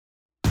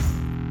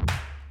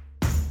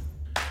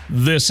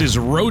This is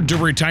Road to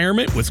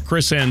Retirement with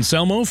Chris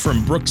Anselmo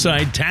from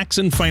Brookside Tax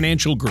and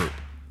Financial Group.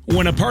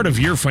 When a part of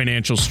your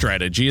financial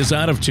strategy is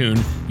out of tune,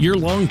 your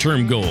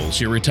long-term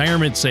goals, your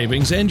retirement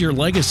savings, and your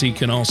legacy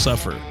can all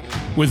suffer.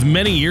 With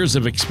many years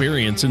of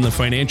experience in the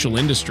financial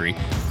industry,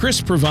 Chris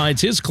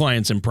provides his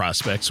clients and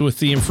prospects with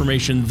the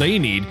information they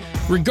need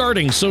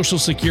regarding Social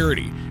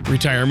Security,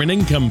 retirement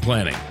income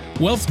planning,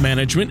 wealth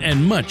management,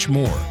 and much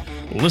more.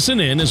 Listen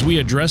in as we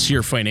address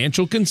your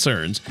financial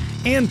concerns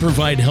and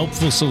provide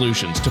helpful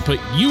solutions to put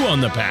you on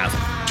the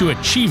path to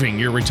achieving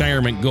your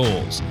retirement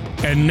goals.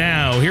 And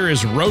now, here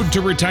is Road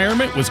to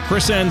Retirement with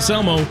Chris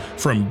Anselmo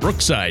from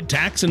Brookside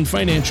Tax and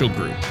Financial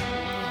Group.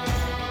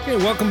 Hey,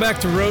 welcome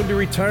back to Road to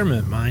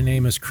Retirement. My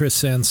name is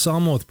Chris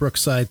Anselmo with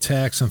Brookside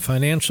Tax and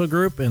Financial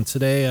Group, and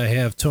today I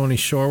have Tony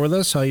Shore with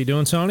us. How you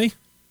doing, Tony?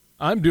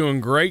 I'm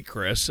doing great,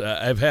 Chris.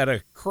 I've had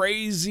a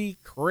crazy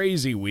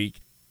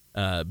week.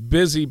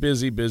 Busy,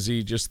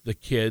 just the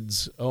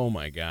kids. Oh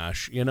my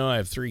gosh. You know, I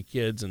have 3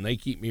 kids and they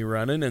keep me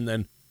running, and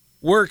then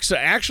work. So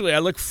actually I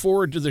look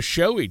forward to the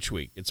show each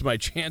week. It's my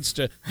chance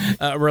to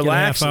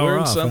relax,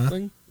 learn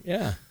something. Huh?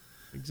 Yeah,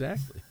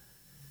 exactly.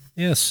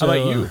 Yeah. So, how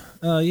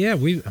about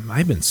you?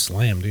 I've been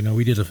slammed. You know,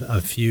 we did a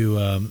few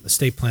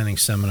estate planning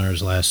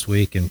seminars last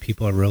week, and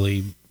people are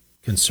really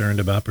concerned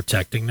about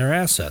protecting their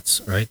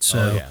assets, right?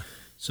 So,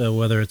 So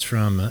whether it's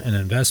from an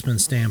investment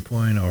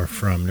standpoint or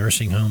from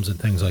nursing homes and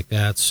things like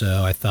that.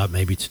 So I thought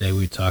maybe today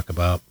we'd talk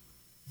about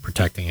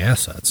protecting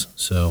assets.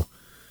 So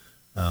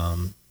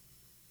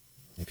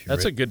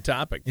that's a good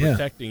topic,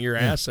 protecting your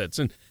assets.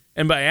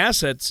 And by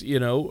assets, you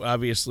know,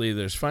 obviously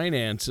there's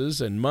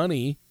finances and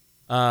money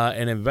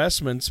and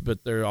investments,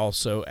 but there are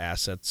also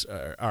assets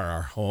are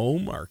our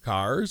home, our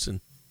cars,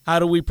 and how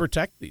do we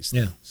protect these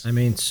things? Yeah, I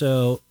mean,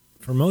 so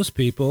for most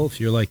people, if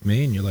you're like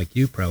me and you're like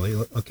you probably,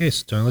 okay,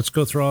 so Tony, let's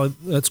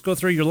go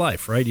through your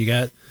life, right? You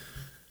got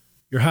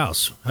your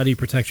house. How do you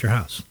protect your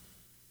house?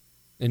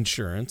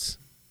 Insurance.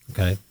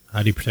 Okay.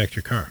 How do you protect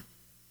your car?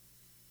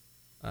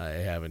 I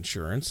have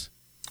insurance.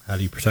 How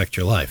do you protect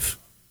your life?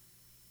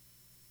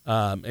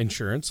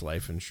 Insurance,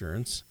 life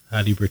insurance.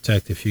 How do you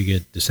protect if you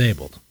get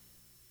disabled?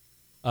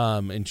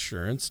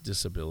 Insurance,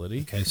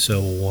 disability. Okay, so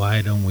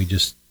why don't we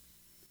just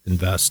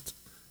invest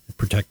and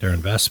protect our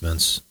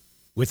investments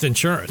with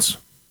insurance?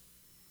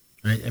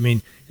 Right? I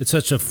mean, it's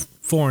such a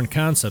foreign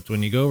concept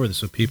when you go over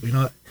this with people, you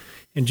know,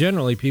 and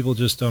generally people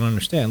just don't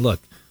understand.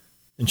 Look,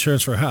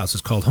 insurance for a house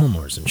is called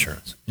homeowners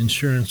insurance.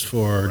 Insurance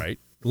for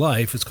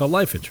life, it's called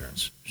life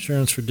insurance.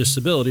 Insurance for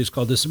disability is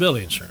called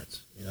disability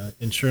insurance. You know,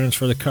 insurance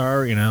for the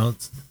car, you know,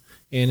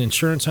 and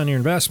insurance on your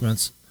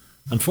investments,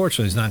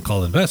 unfortunately, is not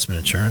called investment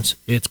insurance.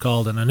 It's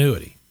called an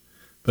annuity.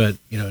 But,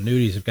 you know,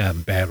 annuities have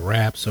gotten bad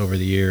raps over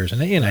the years,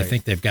 and I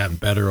think they've gotten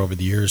better over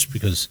the years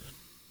because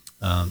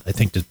I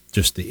think that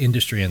just the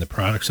industry and the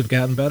products have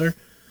gotten better.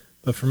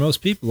 But for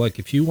most people, like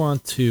if you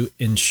want to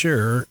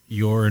insure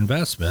your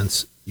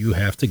investments, you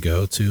have to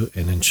go to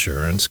an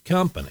insurance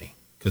company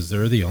because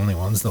they're the only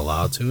ones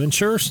allowed to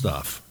insure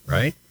stuff,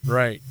 right?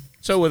 Right.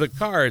 So with a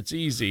car, it's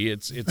easy.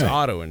 It's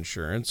auto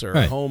insurance or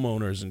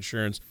homeowner's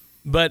insurance.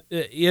 But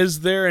is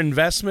there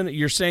investment?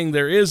 You're saying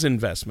there is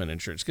investment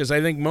insurance because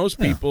I think most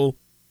people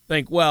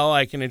think, well,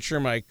 I can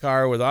insure my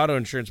car with auto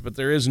insurance, but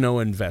there is no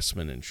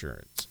investment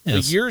insurance. Yes.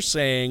 But you're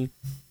saying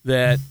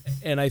that,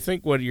 and I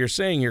think what you're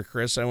saying here,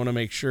 Chris, I want to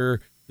make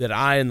sure that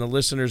I and the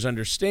listeners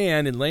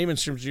understand in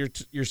layman's terms,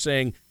 you're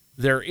saying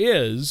there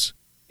is,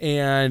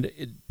 and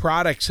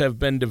products have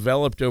been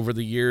developed over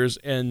the years,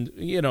 and,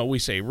 you know, we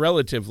say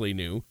relatively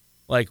new,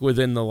 like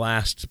within the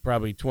last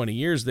probably 20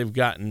 years, they've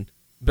gotten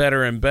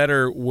better and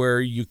better where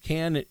you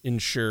can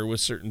insure with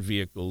certain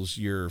vehicles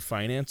your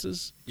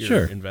finances,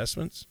 your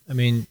investments. I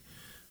mean,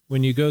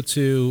 when you go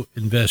to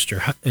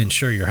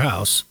insure your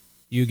house,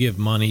 you give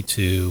money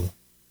to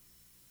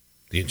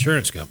the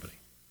insurance company.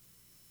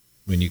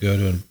 When you go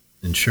to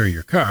insure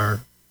your car,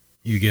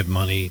 you give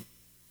money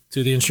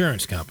to the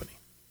insurance company.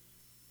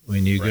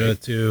 When you go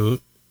to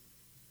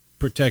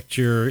protect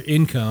your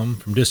income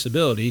from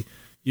disability,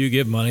 you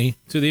give money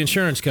to the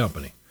insurance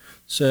company.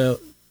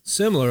 So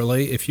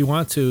similarly, if you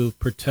want to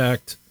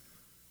protect,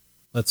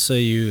 let's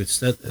say you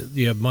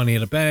have money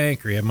in a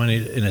bank or you have money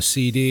in a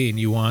CD and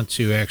you want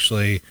to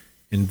actually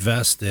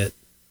invest it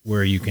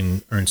where you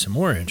can earn some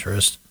more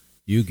interest,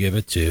 you give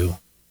it to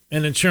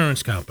an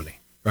insurance company,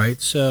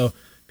 right? So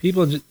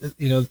people,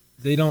 you know,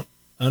 they don't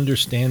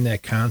understand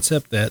that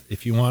concept that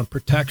if you want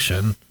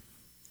protection,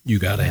 you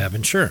got to have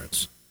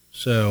insurance.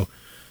 So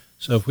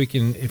if we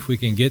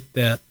can get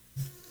that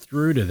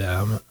through to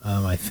them,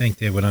 I think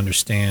they would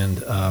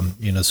understand,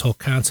 you know, this whole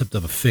concept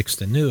of a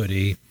fixed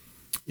annuity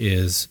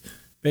is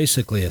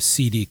basically a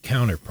CD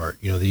counterpart.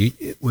 You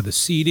know, with a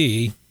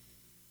CD,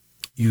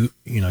 you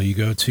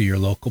go to your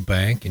local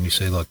bank and you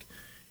say, look,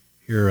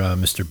 here,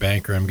 Mr.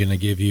 Banker, I'm going to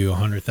give you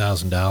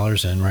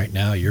 $100,000, and right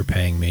now you're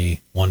paying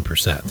me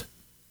 1%.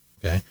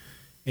 Okay.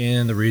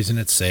 And the reason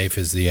it's safe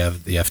is you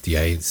have the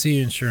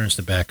FDIC insurance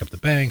to back up the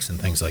banks and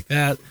things like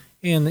that.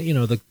 And, you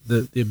know,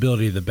 the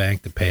ability of the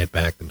bank to pay it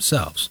back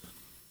themselves.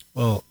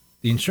 Well,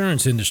 the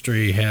insurance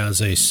industry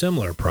has a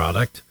similar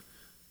product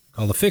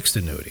called a fixed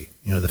annuity.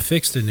 The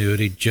fixed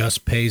annuity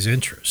just pays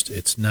interest.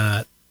 It's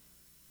not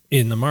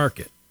in the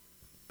market.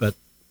 But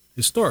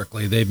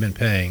historically, they've been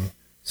paying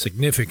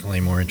significantly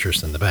more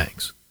interest than the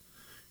banks.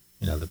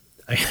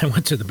 I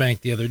went to the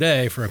bank the other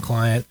day for a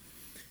client,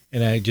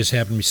 and I just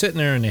happened to be sitting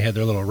there, and they had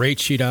their little rate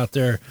sheet out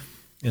there,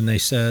 and they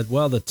said,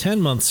 well, the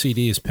 10-month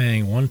CD is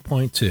paying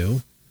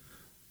 1.2,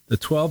 the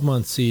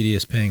 12-month CD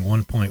is paying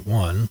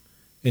 1.1,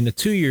 and the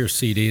 2-year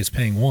CD is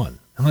paying 1.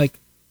 I'm like,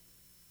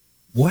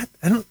 what?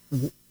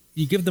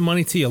 You give the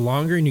money to you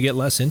longer and you get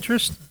less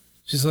interest?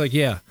 She's like,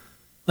 yeah.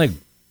 Like,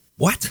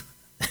 what?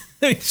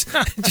 It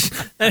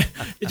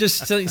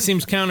just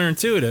seems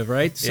counterintuitive,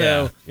 right?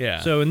 So, yeah.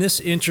 So in this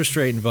interest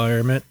rate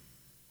environment,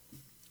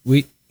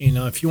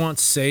 if you want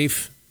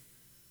safe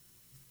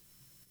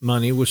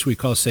money, which we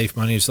call safe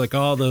money, it's like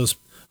all those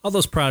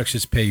products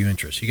just pay you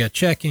interest. You got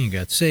checking, you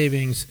got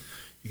savings,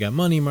 you got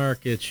money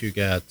markets, you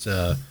got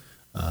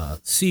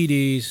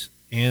CDs,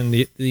 and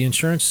the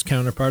insurance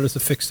counterpart is the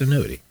fixed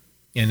annuity.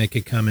 And it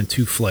could come in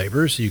two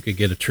flavors. You could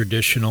get a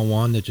traditional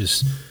one that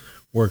just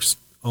works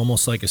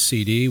almost like a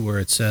CD, where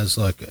it says,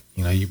 look,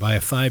 you buy a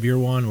 5-year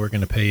one, we're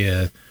going to pay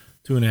you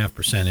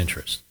 2.5%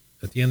 interest.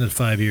 At the end of the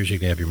 5 years, you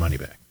can have your money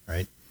back,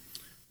 right?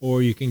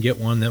 Or you can get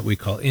one that we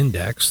call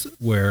indexed,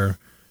 where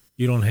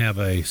you don't have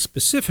a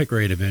specific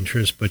rate of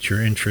interest, but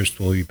your interest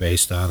will be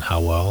based on how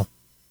well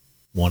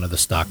one of the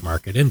stock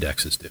market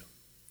indexes do.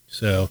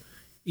 So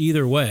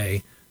either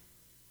way,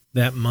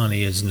 that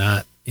money is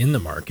not in the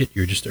market.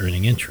 You're just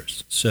earning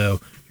interest.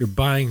 So you're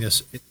buying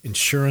this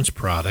insurance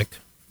product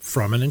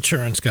from an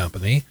insurance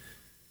company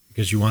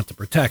because you want the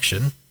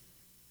protection.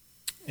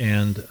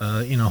 And,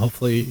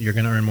 hopefully you're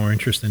going to earn more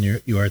interest than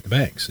you are at the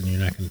banks, and you're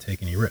not going to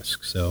take any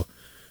risk. So,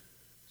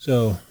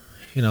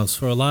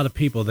 for a lot of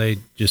people, they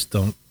just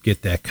don't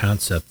get that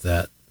concept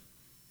that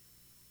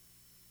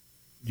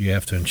you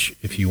have to,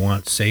 if you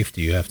want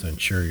safety, you have to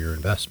insure your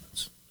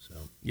investments. So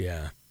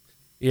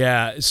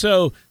yeah.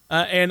 So,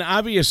 and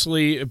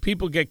obviously,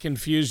 people get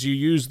confused. You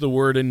use the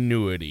word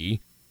annuity,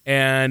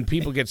 and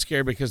people get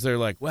scared because they're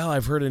like, "Well,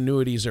 I've heard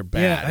annuities are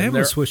bad." Yeah, I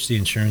almost wish the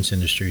insurance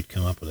industry to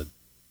come up with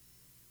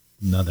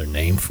another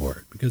name for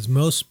it, because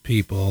most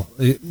people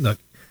look.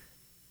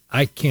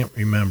 I can't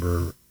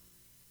remember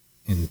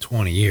in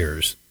 20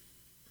 years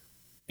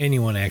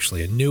anyone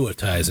actually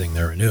annuitizing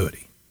their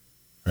annuity,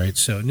 right?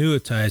 So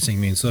annuitizing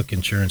means, look,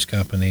 insurance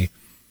company,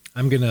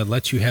 I'm going to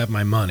let you have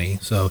my money.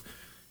 So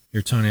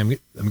you're telling me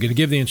I'm going to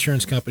give the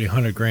insurance company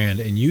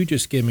 $100,000, and you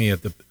just give me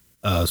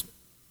a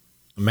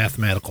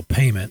mathematical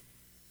payment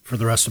for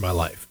the rest of my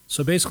life.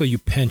 So basically, you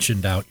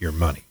pensioned out your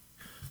money.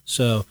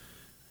 So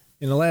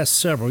in the last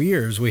several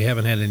years, we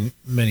haven't had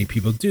many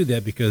people do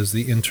that because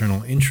the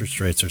internal interest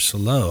rates are so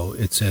low.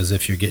 It's as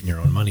if you're getting your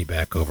own money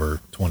back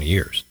over 20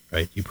 years,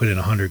 right? You put in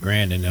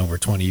 $100,000, and over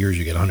 20 years,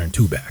 you get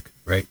 102 back,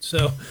 right?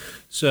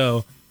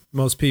 So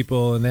most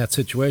people in that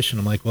situation,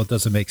 I'm like, well, it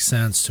doesn't make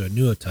sense to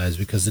annuitize,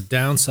 because the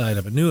downside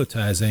of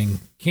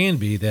annuitizing can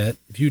be that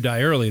if you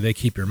die early, they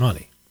keep your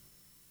money,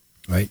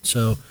 right?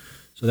 So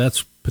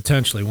that's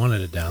potentially one of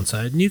the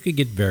downside. And you could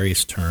get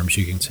various terms.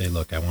 You can say,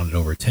 look, I want it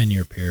over a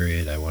 10-year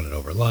period, I want it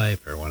over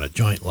life, or I want a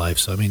joint life.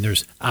 So,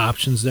 there's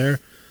options there.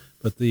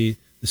 But the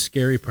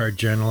scary part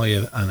generally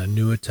on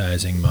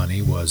annuitizing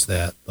money was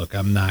that, look,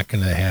 I'm not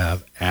going to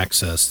have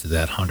access to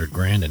that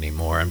 $100,000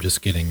 anymore. I'm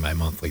just getting my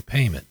monthly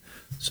payment.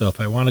 So if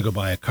I want to go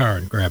buy a car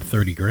and grab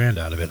 $30,000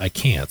 out of it, I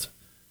can't,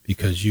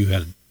 because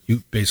you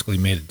basically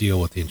made a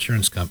deal with the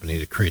insurance company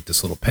to create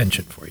this little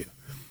pension for you.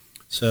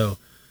 So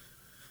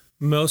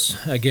in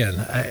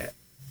the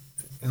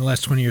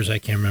last 20 years, I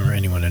can't remember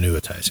anyone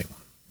annuitizing one,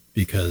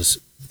 because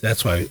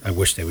that's why I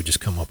wish they would just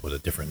come up with a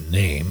different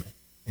name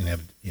and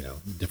have,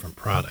 a different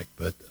product.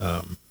 But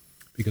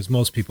because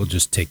most people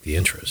just take the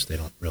interest, they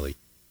don't really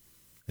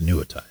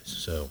annuitize.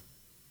 So,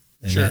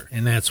 Sure.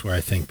 And that's where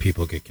I think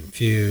people get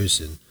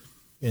confused.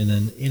 And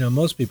then,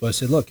 most people, I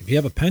said, look, if you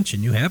have a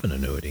pension, you have an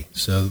annuity.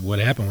 So what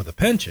happened with a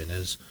pension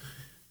is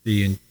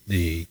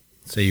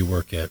say you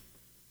work at,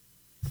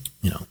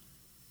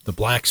 the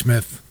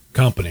blacksmith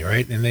company,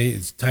 right? And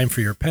it's time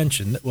for your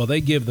pension. Well, they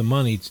give the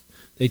money,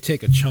 they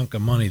take a chunk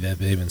of money that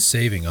they've been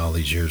saving all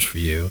these years for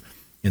you,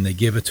 and they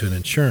give it to an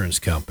insurance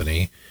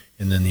company.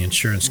 And then the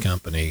insurance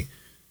company,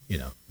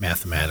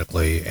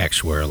 mathematically,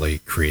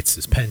 actuarially creates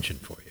this pension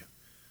for you.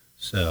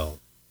 So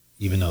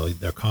even though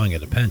they're calling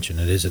it a pension,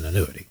 it is an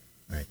annuity.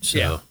 Right. So,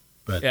 yeah.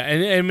 But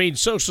and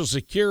Social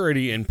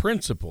Security in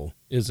principle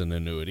is an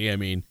annuity.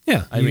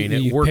 Yeah.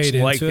 It works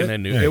like an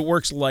annuity. Right. It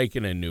works like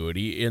an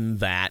annuity in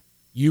that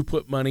you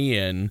put money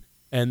in,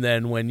 and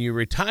then when you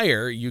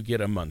retire, you get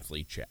a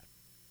monthly check.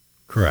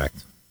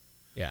 Correct.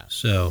 Yeah.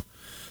 So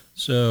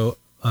for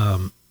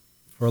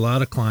a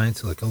lot of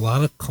clients,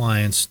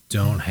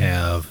 don't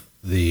have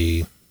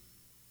the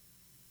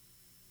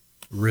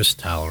risk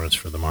tolerance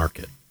for the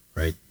market,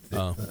 right?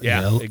 Oh,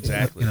 yeah,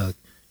 exactly.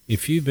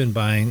 If you've been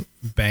buying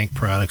bank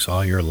products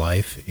all your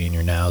life and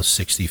you're now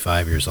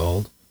 65 years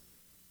old,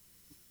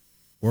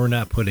 we're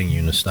not putting you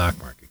in the stock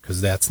market, because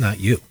that's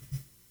not you,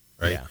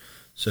 right? Yeah.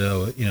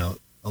 So,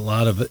 a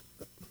lot of it,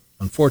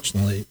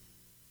 unfortunately,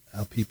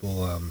 how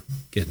people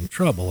get in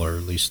trouble, or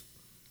at least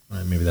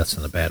maybe that's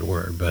not a bad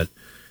word, but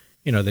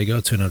they go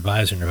to an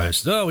advisor, and the advisor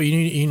says, "Oh, well, you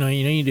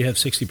need to have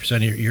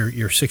 60% of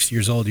you're 60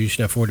 years old. You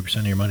should have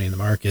 40% of your money in the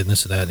market, and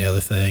this and that and the other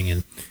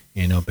thing."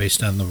 And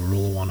based on the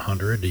rule of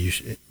 100, you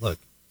should look.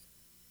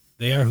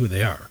 They are who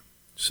they are,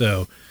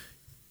 so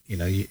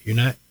you're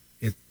not.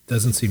 It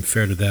doesn't seem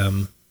fair to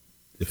them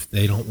if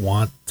they don't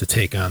want to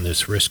take on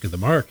this risk of the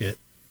market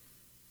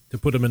to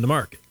put them in the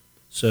market.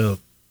 So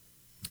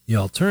the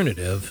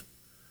alternative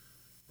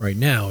right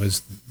now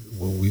is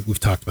what we've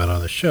talked about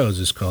on the shows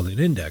is called an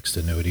indexed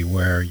annuity,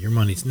 where your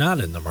money's not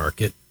in the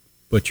market,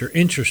 but your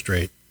interest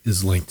rate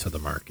is linked to the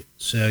market.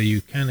 So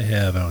you kind of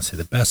have, I don't say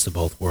the best of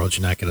both worlds.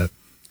 You're not going to,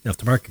 if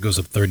the market goes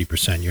up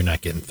 30%, you're not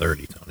getting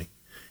 30, Tony.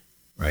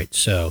 Right?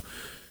 So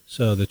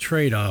the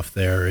trade-off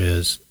there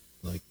is,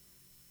 like,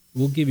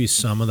 we'll give you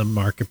some of the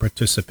market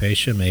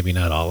participation, maybe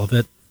not all of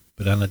it,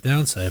 but on the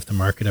downside, if the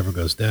market ever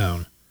goes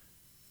down,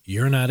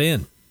 you're not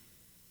in.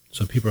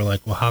 So people are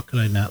like, well, how could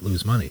I not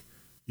lose money?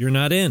 You're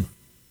not in.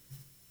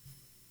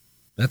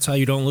 That's how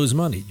you don't lose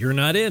money. You're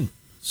not in.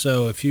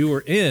 So if you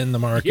were in the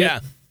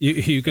market,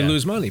 you can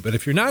lose money. But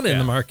if you're not in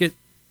the market,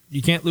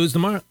 you can't lose the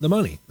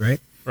money,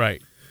 right?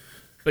 Right.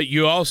 But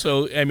you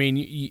also,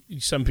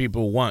 some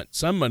people want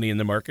some money in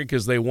the market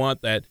because they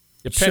want that,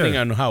 depending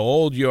on how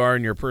old you are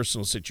in your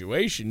personal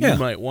situation, you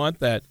might want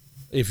that.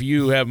 If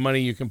you have money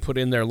you can put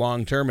in there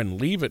long term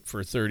and leave it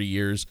for 30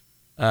 years,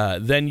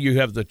 then you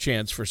have the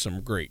chance for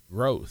some great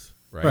growth,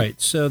 right?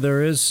 Right. So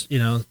there is,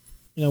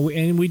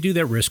 and we do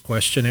that risk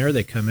questionnaire.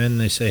 They come in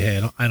and they say,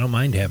 hey, I don't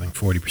mind having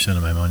 40%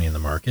 of my money in the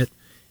market.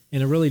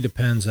 And it really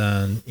depends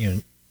on,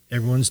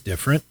 everyone's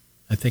different.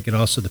 I think it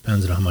also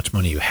depends on how much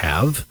money you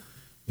have.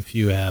 If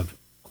you have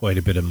quite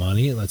a bit of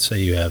money, let's say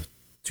you have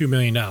 $2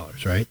 million,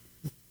 right?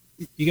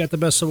 You got the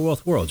best of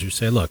both worlds. You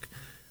say, look,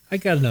 I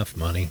got enough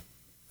money.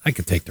 I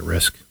could take the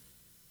risk.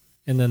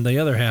 And then the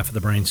other half of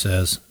the brain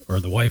says, or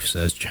the wife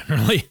says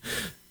generally,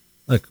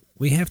 look,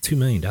 we have $2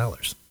 million.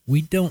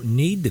 We don't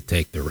need to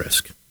take the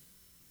risk.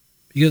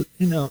 Because,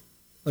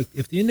 like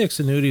if the index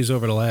annuities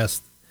over the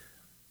last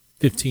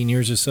 15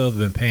 years or so have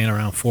been paying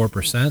around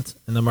 4%,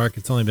 and the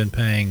market's only been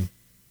paying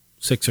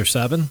 6 or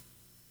 7,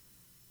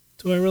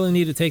 do I really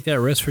need to take that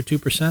risk for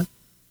 2%?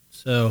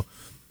 So,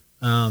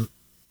 I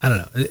don't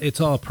know. It's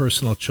all a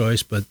personal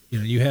choice, but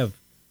you have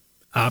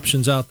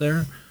options out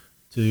there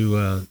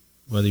to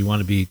whether you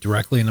want to be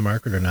directly in the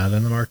market or not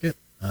in the market.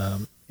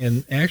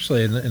 And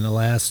actually, in the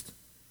last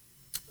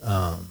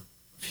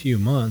few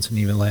months, and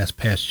even last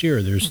past year,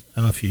 I don't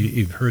know if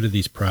you've heard of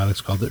these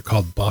products they're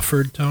called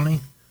buffered, Tony.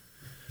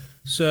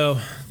 So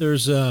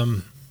there's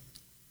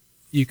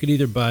you could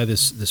either buy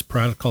this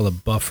product called a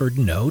buffered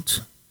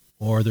note,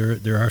 or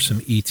there are some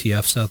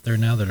ETFs out there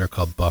now that are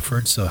called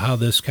buffered. So how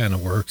this kind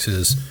of works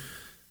is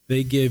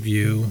they give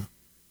you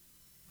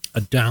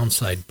a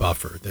downside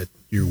buffer that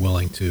you're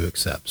willing to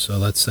accept. So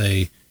let's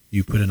say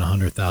you put in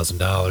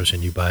 $100,000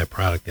 and you buy a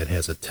product that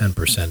has a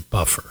 10%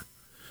 buffer.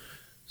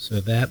 So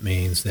that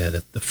means that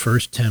at the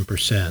first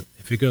 10%,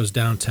 if it goes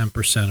down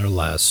 10% or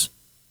less,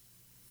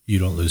 you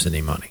don't lose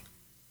any money.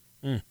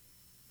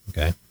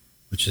 Okay,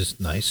 which is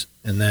nice.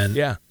 And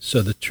then,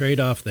 so the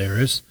trade-off there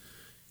is,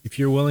 if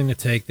you're willing to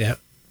take that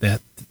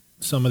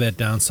some of that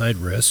downside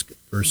risk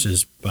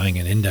versus buying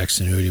an index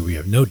annuity where you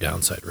have no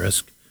downside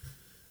risk.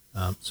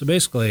 So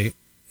basically,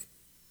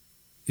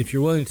 if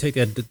you're willing to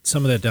take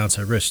some of that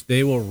downside risk,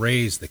 they will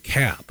raise the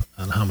cap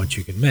on how much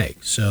you can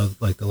make. So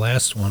like the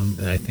last one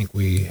that I think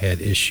we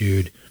had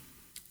issued,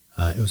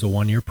 it was a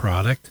 1-year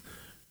product,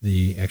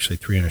 actually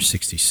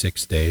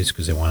 366 days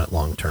because they want it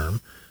long term.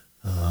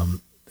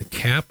 The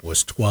cap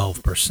was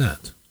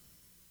 12%.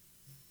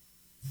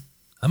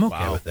 I'm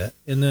okay with that.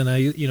 And then I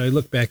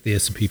look back at the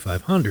S&P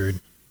 500,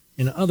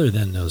 and other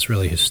than those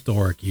really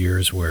historic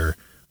years where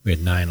we had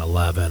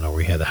 9/11 or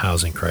we had the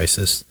housing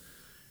crisis,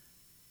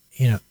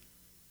 I'm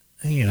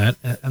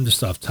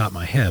just off the top of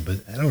my head, but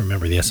I don't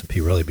remember the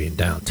S&P really being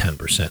down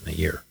 10% in a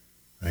year,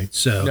 right?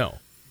 So no.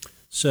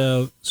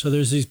 So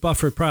there's these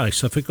buffered products.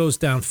 So if it goes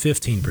down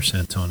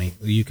 15%, Tony,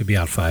 you could be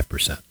out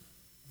 5%,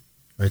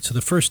 right? So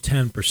the first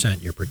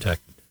 10% you're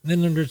protected.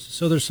 And then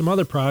there's some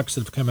other products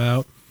that have come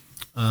out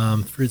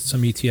for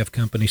some ETF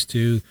companies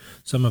too.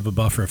 Some have a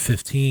buffer of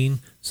 15,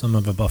 some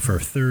have a buffer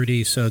of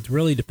 30. So it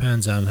really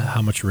depends on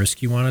how much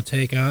risk you want to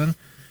take on.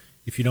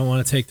 If you don't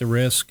want to take the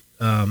risk,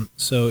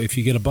 so if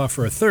you get a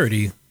buffer of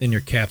 30, then your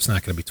cap's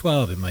not going to be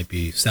 12. It might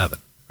be 7,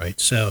 right?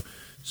 So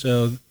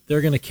they're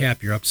going to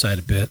cap your upside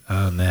a bit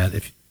on that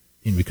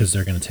because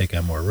they're going to take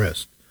on more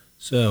risk.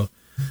 So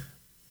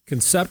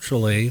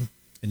conceptually,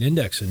 an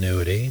index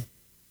annuity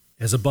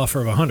has a buffer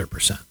of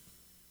 100%.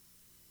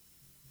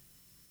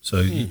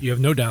 So you have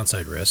no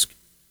downside risk.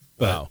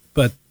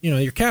 But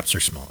your caps are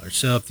smaller.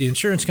 So if the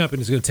insurance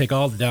company is going to take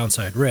all the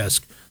downside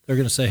risk, they're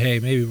going to say, hey,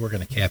 maybe we're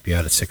going to cap you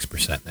out at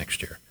 6%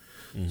 next year.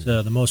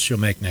 So the most you'll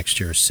make next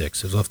year is 6.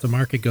 So if the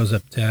market goes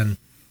up 10,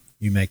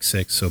 you make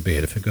 6, so be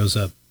it. If it goes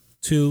up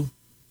 2,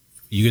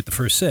 you get the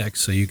first 6,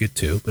 so you get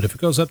 2. But if it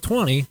goes up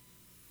 20,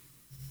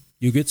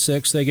 You get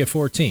 6, they get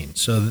 14.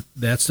 So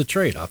that's the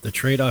trade-off. The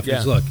trade-off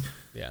is, look,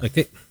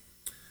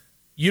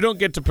 you don't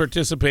get to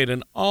participate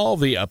in all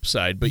the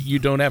upside, but you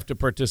don't have to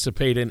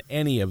participate in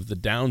any of the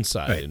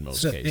downside in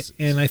most cases.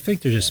 And I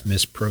think they're just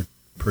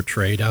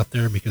misportrayed out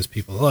there because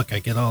people, look, I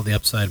get all the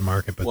upside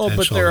market potential. Well,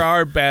 but there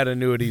are bad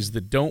annuities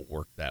that don't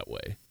work that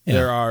way. Yeah.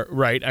 There are,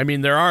 right? I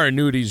mean, there are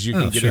annuities you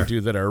can get into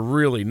that are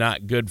really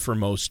not good for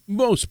most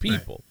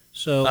people. Right.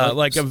 So, a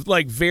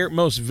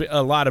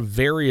lot of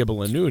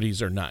variable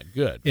annuities are not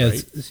good. Yeah,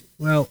 right?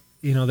 Well,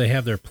 they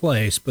have their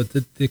place, but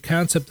the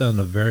concept on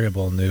the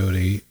variable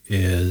annuity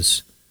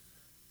is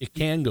it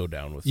can go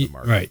down with the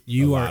market. Right,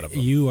 you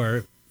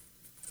are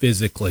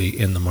physically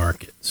in the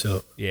market.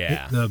 So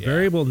the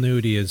variable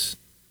annuity is,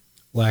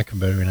 lack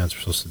of better, we're not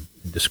supposed to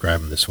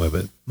describe them this way,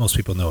 but most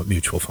people know what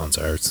mutual funds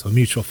are. So a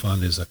mutual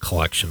fund is a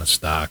collection of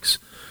stocks.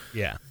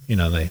 Yeah.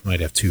 They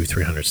might have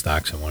 200-300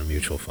 stocks in one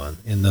mutual fund.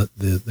 And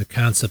the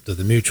concept of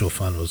the mutual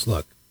fund was,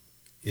 look,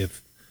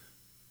 if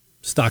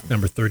stock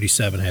number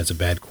 37 has a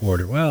bad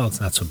quarter, well,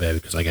 it's not so bad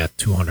because I got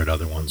 200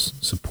 other ones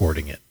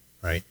supporting it,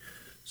 right?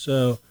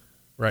 So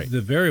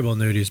the variable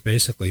annuity is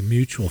basically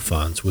mutual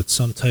funds with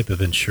some type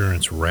of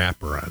insurance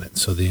wrapper on it.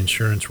 So the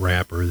insurance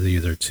wrapper is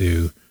either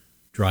to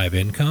drive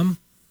income,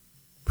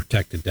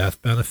 protect a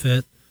death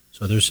benefit.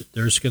 So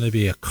there's going to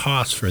be a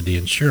cost for the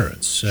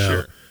insurance.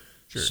 So,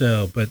 Sure.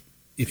 So, but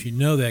if you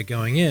know that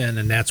going in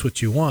and that's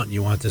what you want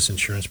this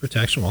insurance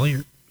protection, well,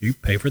 you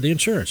pay for the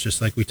insurance,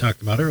 just like we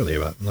talked about earlier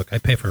about, look, I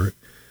pay for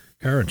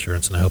car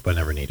insurance and I hope I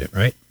never need it,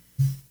 right?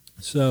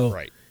 So,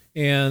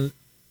 and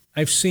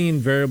I've seen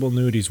variable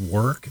annuities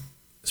work,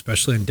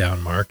 especially in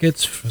down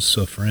markets.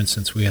 So, for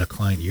instance, we had a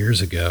client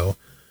years ago,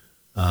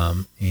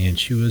 and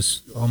she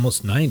was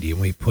almost 90,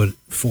 and we put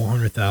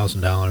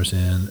 $400,000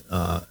 in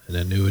an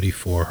annuity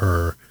for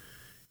her,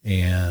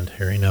 and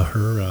her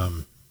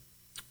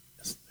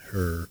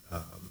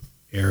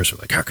heirs were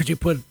like, how could you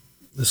put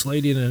this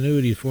lady in an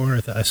annuity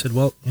 $400,000? I said,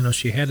 well,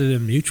 she had it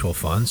in mutual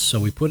funds, so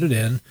we put it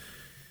in,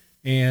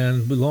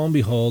 and lo and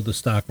behold, the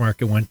stock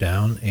market went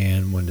down,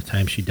 and when the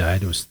time she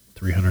died, it was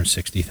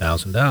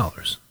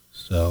 $360,000.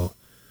 So,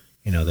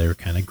 they were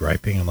kind of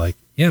griping. I'm like,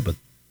 yeah, but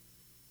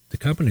the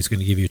company's going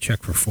to give you a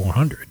check for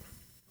 $400,000.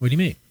 What do you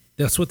mean?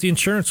 That's what the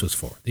insurance was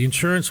for. The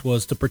insurance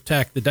was to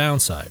protect the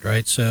downside,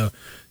 right? So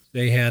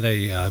they had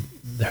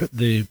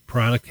the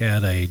product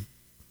had a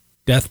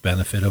death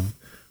benefit of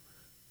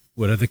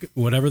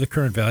whatever the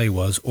current value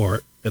was,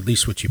 or at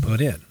least what you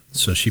put in.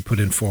 So she put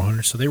in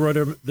 $400,000. So they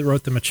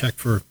wrote them a check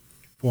for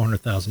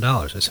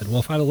 $400,000. I said, well,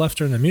 if I'd have left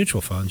her in the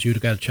mutual funds, you'd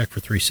have got a check for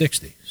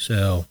 $360,000.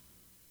 So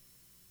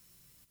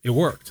it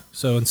worked.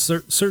 So in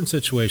certain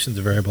situations,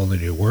 the variable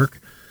annuity work,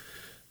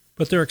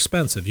 but they're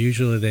expensive.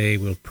 Usually they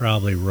will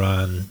probably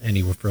run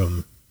anywhere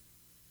from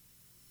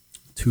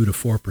 2 to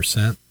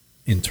 4%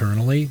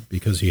 internally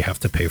because you have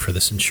to pay for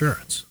this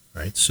insurance,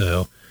 right?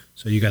 So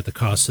you got the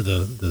cost of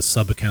the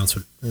sub accounts,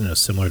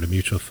 similar to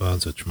mutual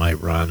funds, which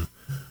might run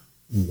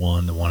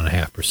 1 to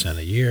 1.5%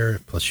 a year.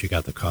 Plus you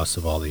got the cost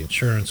of all the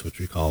insurance, which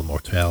we call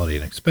mortality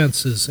and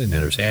expenses, and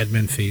then there's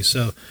admin fees.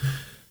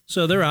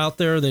 So they're out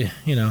there.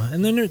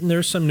 And then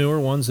there's some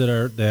newer ones they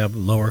have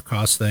lower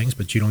cost things,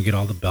 but you don't get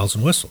all the bells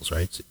and whistles,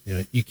 right?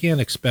 You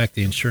can't expect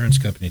the insurance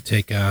company to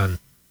take on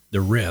the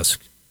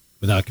risk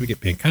without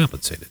being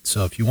compensated.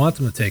 So if you want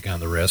them to take on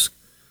the risk,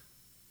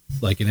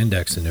 like an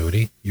index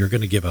annuity, you're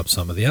going to give up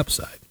some of the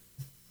upside.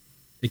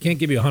 They can't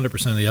give you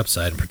 100% of the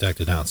upside and protect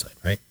the downside,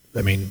 right?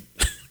 I mean,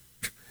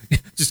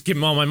 just give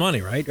them all my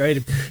money, right? You're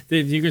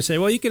going to say,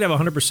 well, you can have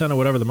 100% of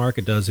whatever the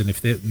market does, and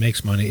if it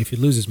makes money, if it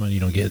loses money, you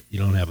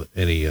don't have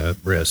any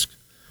risk.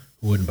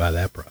 Who wouldn't buy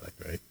that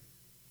product, right?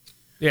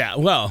 Yeah,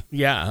 well,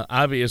 yeah,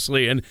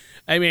 obviously, and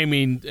I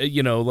mean,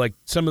 like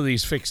some of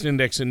these fixed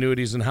index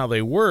annuities and how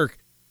they work.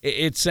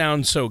 It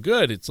sounds so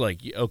good. It's like,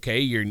 okay,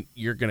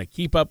 you're going to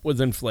keep up with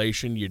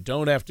inflation. You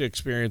don't have to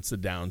experience the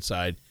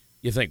downside.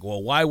 You think,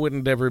 well, why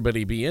wouldn't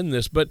everybody be in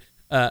this? But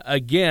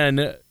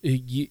again,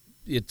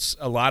 it's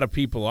a lot of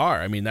people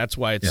are. I mean, that's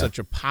why it's such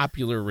a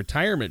popular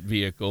retirement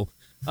vehicle.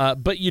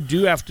 But you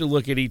do have to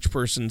look at each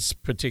person's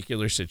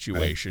particular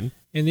situation.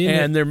 Right.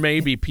 And there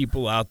may be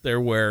people out there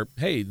where,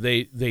 hey,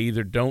 they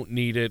either don't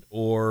need it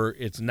or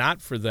it's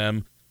not for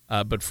them.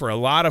 But for a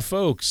lot of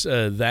folks,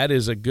 that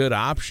is a good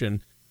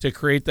option to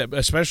create that,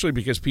 especially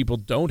because people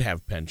don't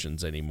have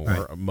pensions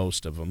anymore, right.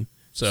 Most of them.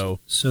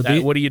 So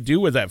what do you do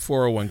with that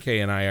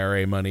 401k and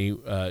IRA money?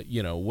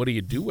 What do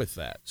you do with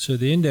that? So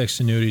the index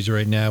annuities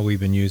right now we've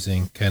been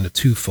using kind of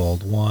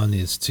twofold. One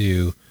is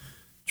to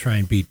try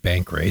and beat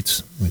bank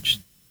rates, which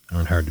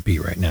aren't hard to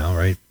beat right now,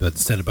 right? But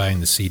instead of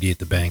buying the CD at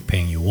the bank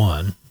paying you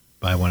 1,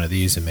 buy one of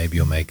these and maybe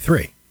you'll make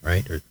 3,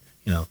 right? Or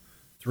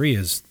 3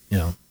 is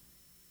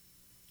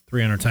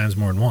 300 times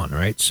more than 1,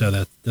 right? So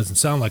that doesn't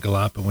sound like a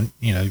lot, but when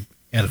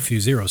add a few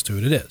zeros to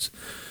it, it is.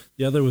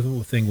 The other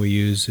thing we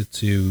use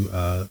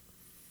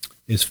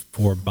is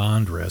for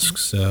bond risk.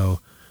 So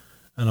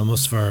I know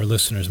most of our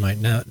listeners might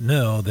not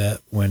know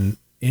that when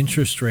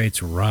interest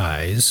rates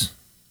rise,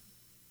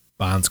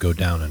 bonds go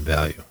down in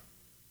value.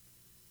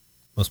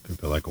 Most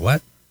people are like,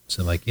 what?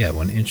 So like, yeah,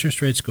 when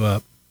interest rates go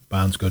up,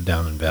 bonds go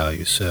down in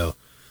value. So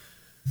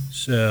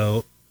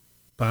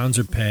bonds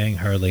are paying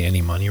hardly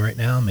any money right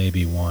now,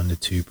 maybe 1%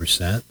 to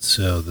 2%.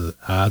 So the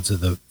odds of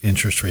the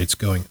interest rates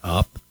going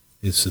up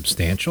is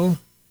substantial.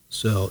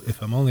 So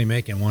if I'm only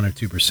making 1% or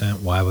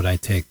 2%, why would I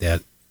take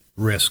that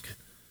risk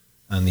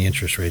on the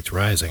interest rates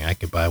rising? I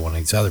could buy one of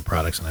these other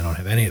products and I don't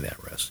have any of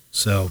that risk.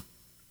 So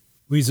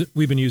we've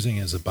been using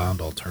it as a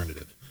bond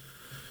alternative.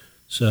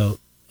 So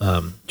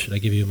should I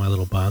give you my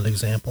little bond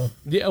example?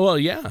 Yeah. Well,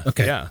 yeah.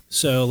 Okay. Yeah.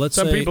 So let's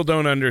Some say people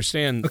don't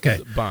understand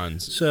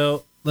bonds.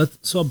 So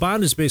a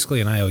bond is basically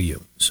an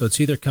IOU. So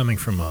it's either coming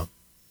from a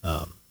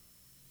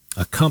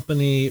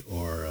company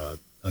or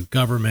a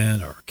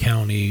government or a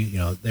county.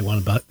 They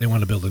want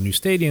to build a new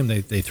stadium.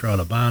 They throw out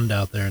a bond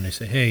out there and they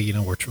say, hey,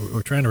 we're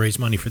trying to raise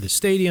money for this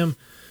stadium.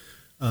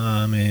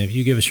 And if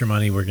you give us your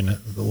money,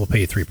 we'll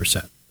pay you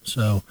 3%.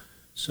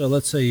 So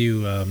let's say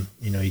you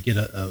get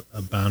a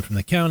bond from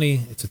the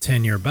county. It's a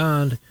 10-year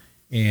bond,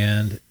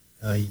 and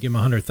you give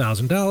them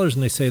 $100,000,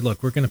 and they say,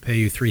 look, we're going to pay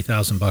you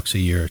 $3,000 a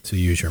year to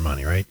use your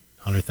money, right?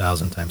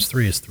 100,000 times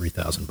 3 is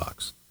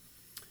 $3,000.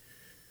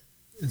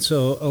 And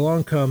so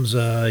along comes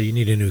you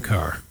need a new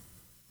car,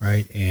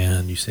 right?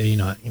 And you say,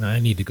 I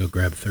need to go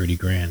grab 30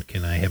 grand.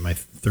 Can I have my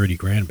 30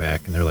 grand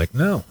back? And they're like,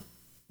 no,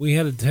 we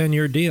had a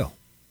 10-year deal,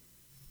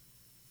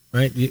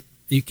 right?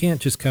 You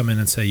can't just come in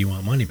and say you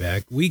want money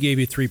back. We gave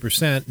you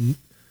 3%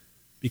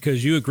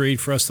 because you agreed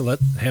for us to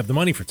have the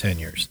money for 10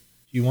 years.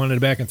 If you wanted it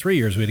back in 3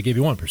 years, we had to give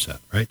you 1%,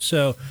 right?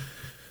 So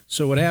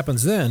what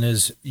happens then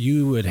is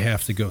you would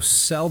have to go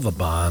sell the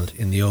bond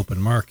in the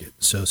open market.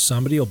 So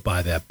somebody will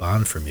buy that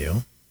bond from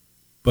you,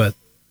 but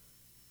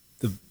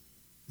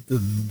the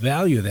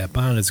value of that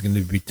bond is going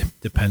to be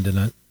dependent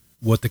on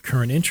what the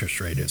current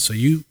interest rate is. So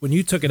when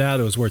you took it out,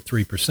 it was worth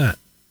 3%.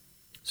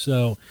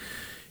 So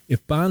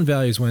if bond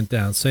values went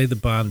down, say the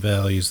bond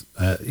values,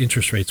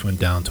 interest rates went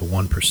down to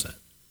 1%,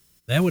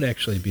 that would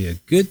actually be a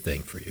good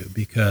thing for you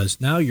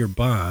because now your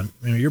bond's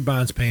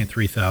paying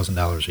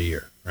 $3,000 a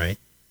year, right?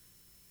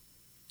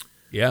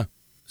 Yeah.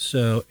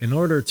 So in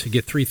order to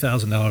get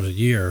 $3,000 a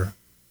year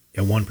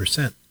at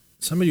 1%,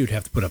 somebody would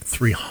have to put up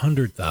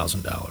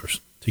 $300,000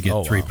 to get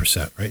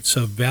 3%, right?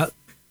 So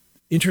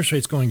interest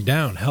rates going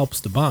down helps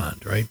the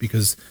bond, right?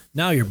 Because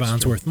now your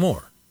bond's worth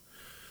more.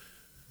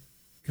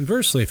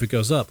 Conversely, if it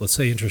goes up, let's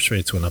say interest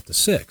rates went up to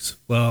 6%.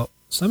 Well,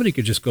 somebody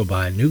could just go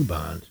buy a new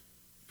bond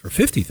for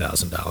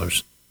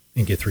 $50,000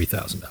 and get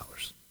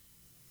 $3,000,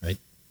 right?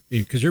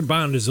 Because your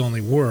bond is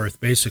only worth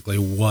basically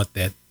what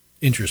that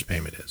interest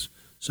payment is.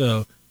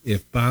 So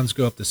if bonds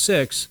go up to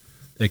 6%,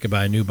 they could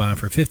buy a new bond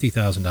for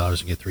 $50,000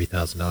 and get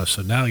 $3,000.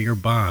 So now your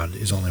bond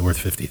is only worth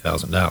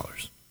 $50,000.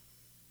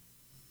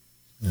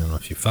 I don't know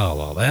if you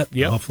follow all that.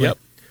 Yep.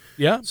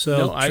 Yeah.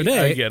 So I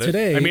get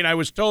it. I mean, I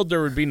was told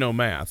there would be no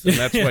math, and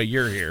that's why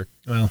you're here.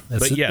 Well,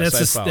 that's a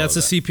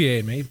CPA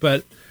in me.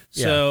 But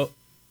so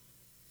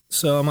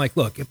I'm like,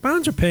 look, if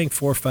bonds are paying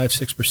 4%,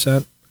 5%,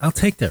 6%, I'll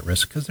take that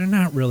risk because they're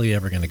not really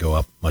ever going to go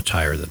up much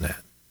higher than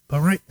that.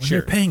 But when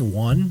they're paying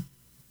 1%,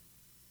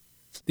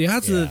 the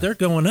odds are that they're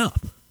going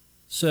up.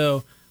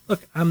 So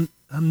look, I'm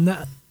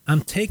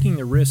taking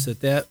the risk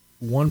that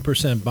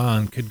 1%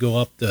 bond could go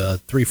up to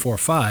 3, 4,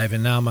 5,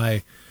 and now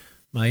my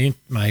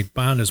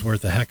bond is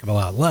worth a heck of a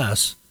lot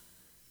less,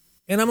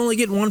 and I'm only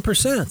getting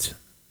 1%.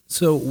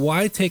 So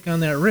why take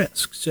on that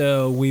risk?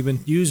 So we've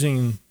been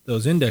using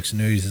those index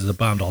annuities as a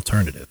bond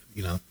alternative.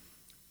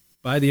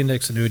 Buy the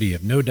index annuity, you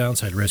have no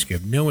downside risk, you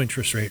have no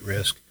interest rate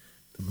risk.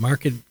 The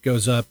market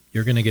goes up,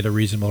 you're going to get a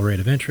reasonable rate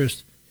of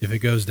interest. If it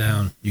goes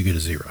down, you get a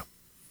 0.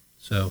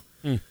 So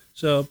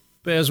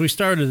but as we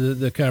started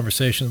the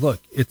conversation, look,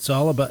 it's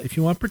all about if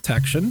you want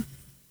protection,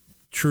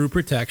 true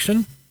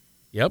protection.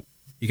 Yep.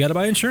 You got to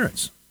buy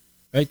insurance,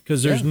 right?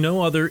 Because there's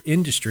no other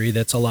industry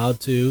that's allowed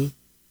to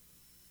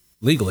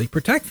legally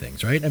protect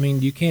things, right? I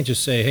mean, you can't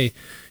just say, hey,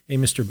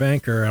 Mr.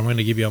 Banker, I'm going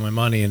to give you all my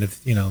money, and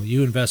if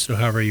you invest it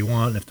however you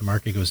want, and if the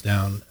market goes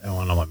down, I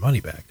want all my money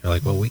back. They're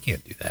like, well, we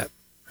can't do that.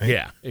 Right?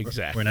 Yeah,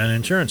 exactly. We're not an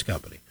insurance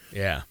company.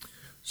 Yeah.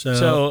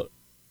 So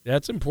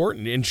that's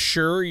important.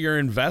 Insure your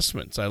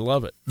investments. I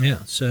love it. Yeah.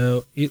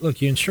 So look,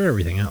 you insure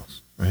everything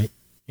else, right?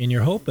 And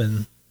you're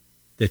hoping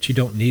that you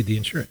don't need the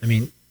insurance. I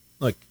mean,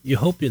 look, you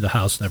hope the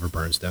house never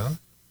burns down.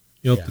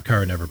 You hope the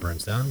car never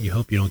burns down. You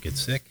hope you don't get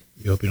sick.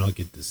 You hope you don't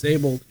get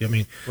disabled. I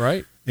mean,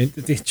 right. And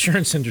the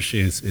insurance industry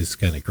is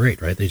kind of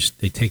great, right? They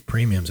take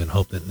premiums and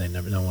hope that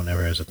no one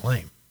ever has a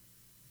claim.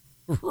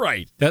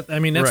 Right. That's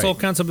the whole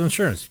concept of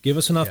insurance. Give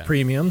us enough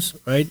premiums,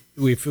 right?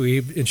 If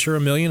we insure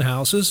 1 million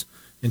houses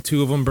and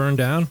 2 of them burn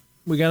down,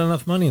 we got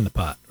enough money in the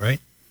pot, right?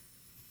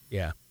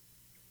 Yeah.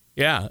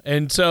 Yeah.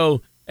 And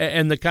so,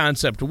 and the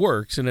concept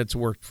works, and it's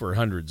worked for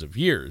hundreds of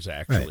years,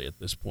 actually, at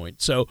this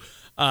point. So,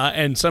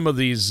 and some of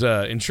these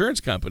insurance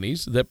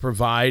companies that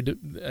provide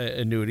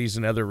annuities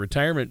and other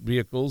retirement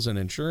vehicles and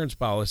insurance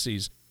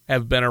policies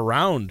have been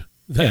around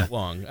that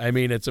long. I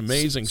mean, it's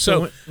amazing.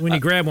 So when you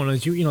grab one of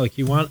those,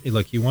 you want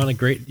a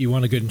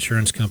good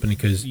insurance company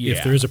because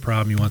if there is a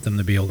problem, you want them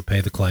to be able to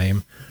pay the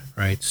claim,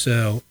 right?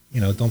 So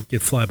don't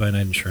get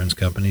fly-by-night insurance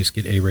companies.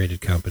 Get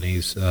A-rated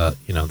companies.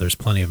 There's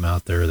plenty of them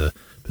out there. The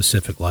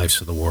Pacific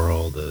Lifes of the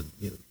world. The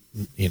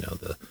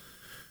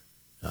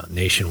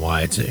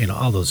Nationwide.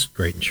 All those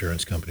great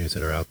insurance companies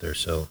that are out there.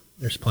 So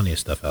there's plenty of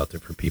stuff out there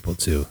for people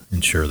to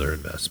insure their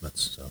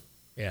investments. So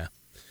yeah.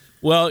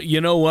 Well, you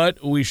know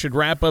what? We should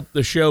wrap up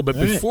the show, but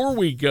before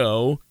we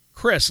go,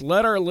 Chris,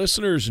 let our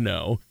listeners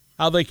know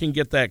how they can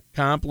get that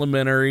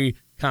complimentary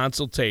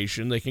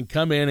consultation. They can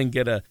come in and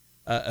get a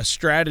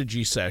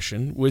strategy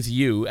session with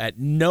you at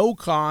no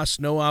cost,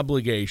 no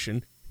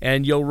obligation,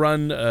 and you'll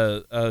run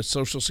a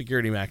Social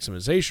Security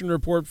maximization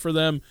report for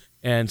them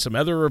and some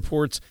other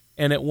reports,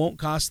 and it won't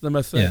cost them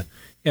a thing.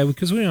 Yeah,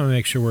 because we want to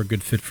make sure we're a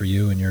good fit for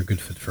you and you're a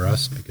good fit for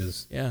us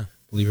because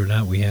believe it or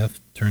not, we have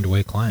turned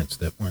away clients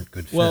that weren't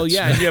good fits. Well,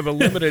 yeah, and you have a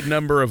limited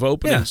number of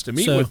openings to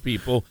meet with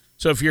people.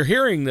 So if you're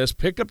hearing this,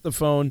 pick up the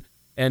phone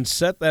and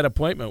set that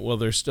appointment while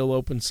there's still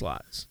open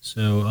slots.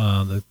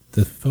 So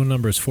the phone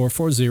number is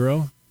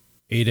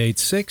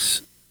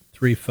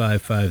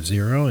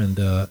 440-886-3550. And,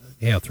 I'll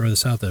throw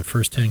this out. The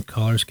first 10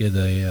 callers get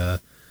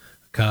a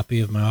copy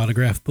of my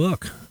autographed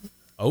book.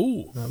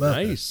 Oh,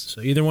 nice.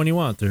 So either one you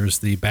want. There's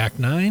the back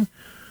nine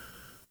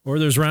or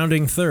there's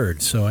rounding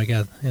third. So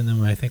and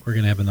then I think we're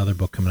going to have another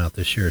book coming out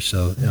this year.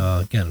 So,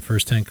 again,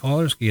 first 10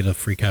 callers get a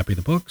free copy of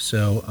the book.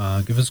 So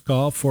give us a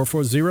call,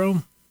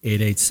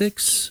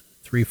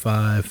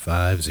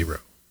 440-886-3550.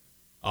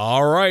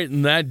 All right,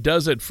 and that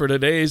does it for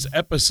today's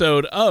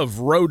episode of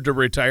Road to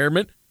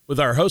Retirement with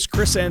our host,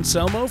 Chris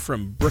Anselmo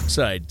from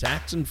Brookside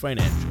Tax and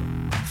Financial.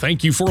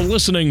 Thank you for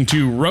listening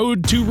to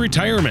Road to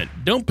Retirement.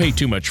 Don't pay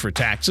too much for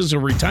taxes or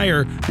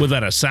retire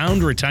without a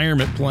sound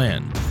retirement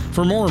plan.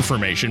 For more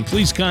information,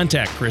 please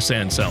contact Chris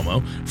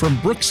Anselmo from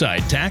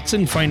Brookside Tax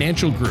and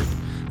Financial Group.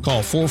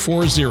 Call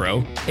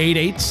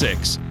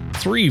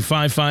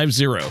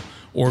 440-886-3550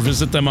 or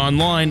visit them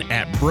online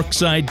at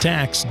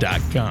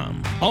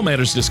brooksidetax.com. All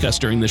matters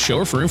discussed during this show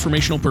are for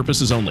informational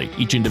purposes only.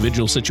 Each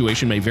individual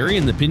situation may vary,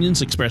 and the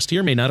opinions expressed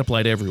here may not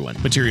apply to everyone.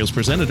 Materials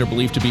presented are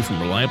believed to be from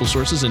reliable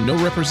sources, and no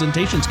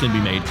representations can be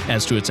made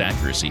as to its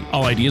accuracy.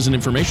 All ideas and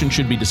information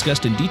should be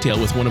discussed in detail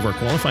with one of our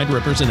qualified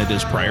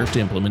representatives prior to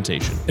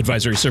implementation.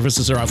 Advisory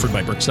services are offered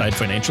by Brookside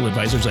Financial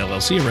Advisors,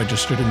 LLC, a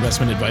registered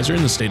investment advisor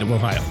in the state of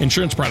Ohio.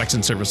 Insurance products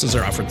and services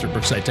are offered through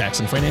Brookside Tax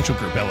and Financial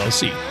Group,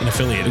 LLC, an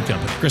affiliated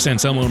company. Chris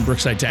Anselmo and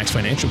Brookside Tax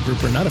Financial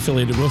Group are not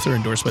affiliated with or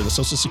endorsed by the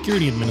Social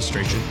Security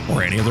Administration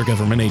or any other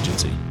government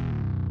agency.